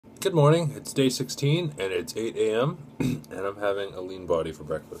Good morning, it's day 16 and it's 8 a.m. and I'm having a lean body for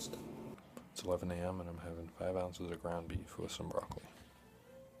breakfast. It's 11 a.m. and I'm having 5 ounces of ground beef with some broccoli.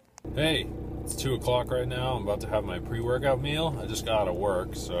 Hey, it's 2 o'clock right now. I'm about to have my pre-workout meal. I just got out of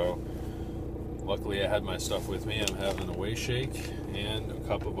work, so luckily I had my stuff with me. I'm having a whey shake and a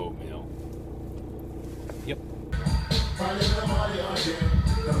cup of oatmeal. Yep.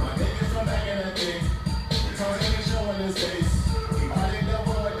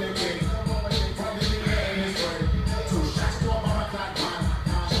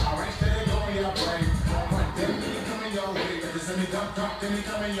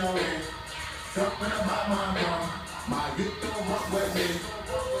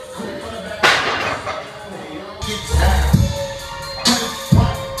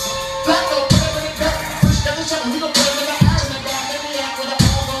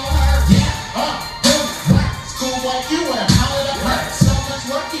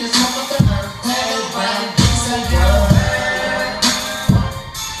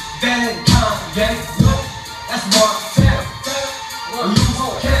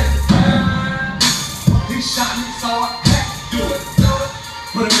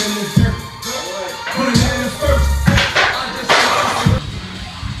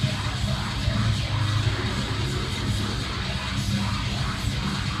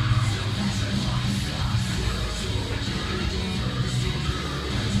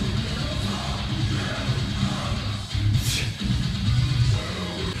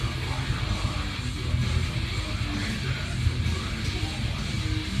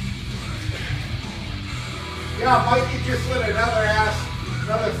 Yeah, Mikey just lit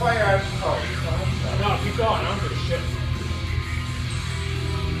another fire. Oh, No, keep going. I don't give a shit.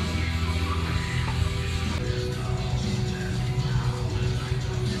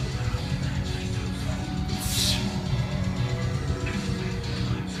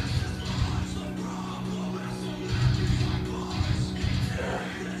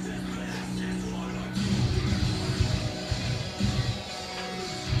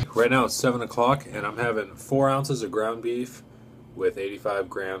 Right now it's 7 o'clock and I'm having 4 ounces of ground beef with 85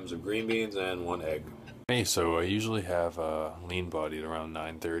 grams of green beans and 1 egg. Hey, so I usually have a lean body at around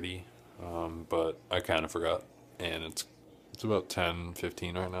 9:30, but I kind of forgot, and it's about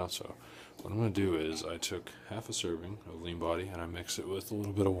 10:15 right now. So what I'm gonna do is I took half a serving of lean body and I mixed it with a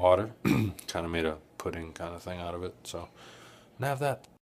little bit of water, kind of made a pudding kind of thing out of it. So I'm gonna have that.